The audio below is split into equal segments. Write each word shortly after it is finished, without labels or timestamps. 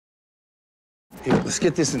Here, let's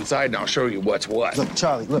get this inside and I'll show you what's what. Look,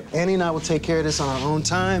 Charlie, look, Annie and I will take care of this on our own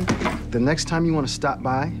time. The next time you want to stop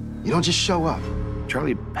by, you don't just show up.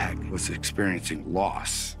 Charlie Peck was experiencing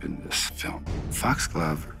loss in this film.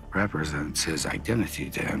 Foxglove represents his identity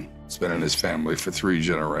to him. It's been in his family for 3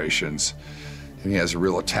 generations, and he has a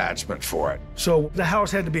real attachment for it. So the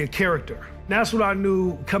house had to be a character. That's what I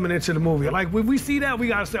knew coming into the movie. Like, when we see that, we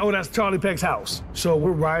gotta say, oh, that's Charlie Peck's house. So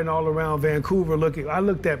we're riding all around Vancouver looking. I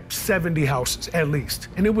looked at 70 houses, at least.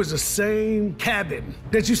 And it was the same cabin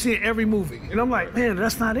that you see in every movie. And I'm like, man,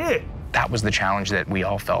 that's not it. That was the challenge that we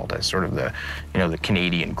all felt as sort of the, the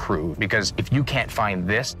Canadian crew. Because if you can't find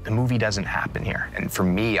this, the movie doesn't happen here. And for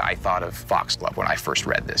me, I thought of Foxglove when I first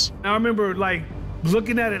read this. I remember, like,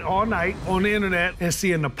 looking at it all night on the internet and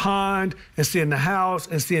seeing the pond and seeing the house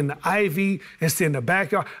and seeing the ivy and seeing the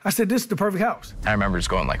backyard. I said, this is the perfect house. I remember just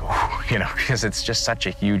going like, oh, because it's just such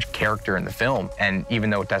a huge character in the film. And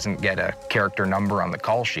even though it doesn't get a character number on the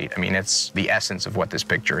call sheet, I mean, it's the essence of what this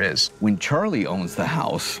picture is. When Charlie owns the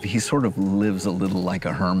house, he sort of lives a little like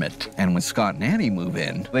a hermit. And when Scott and Annie move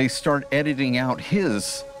in, they start editing out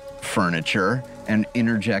his furniture and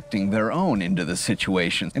interjecting their own into the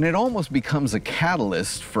situation. And it almost becomes a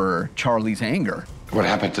catalyst for Charlie's anger. What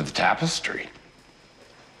happened to the tapestry?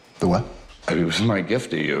 The what? It was my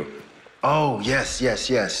gift to you. Oh, yes.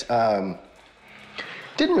 Didn't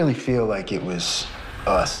really feel like it was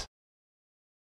us.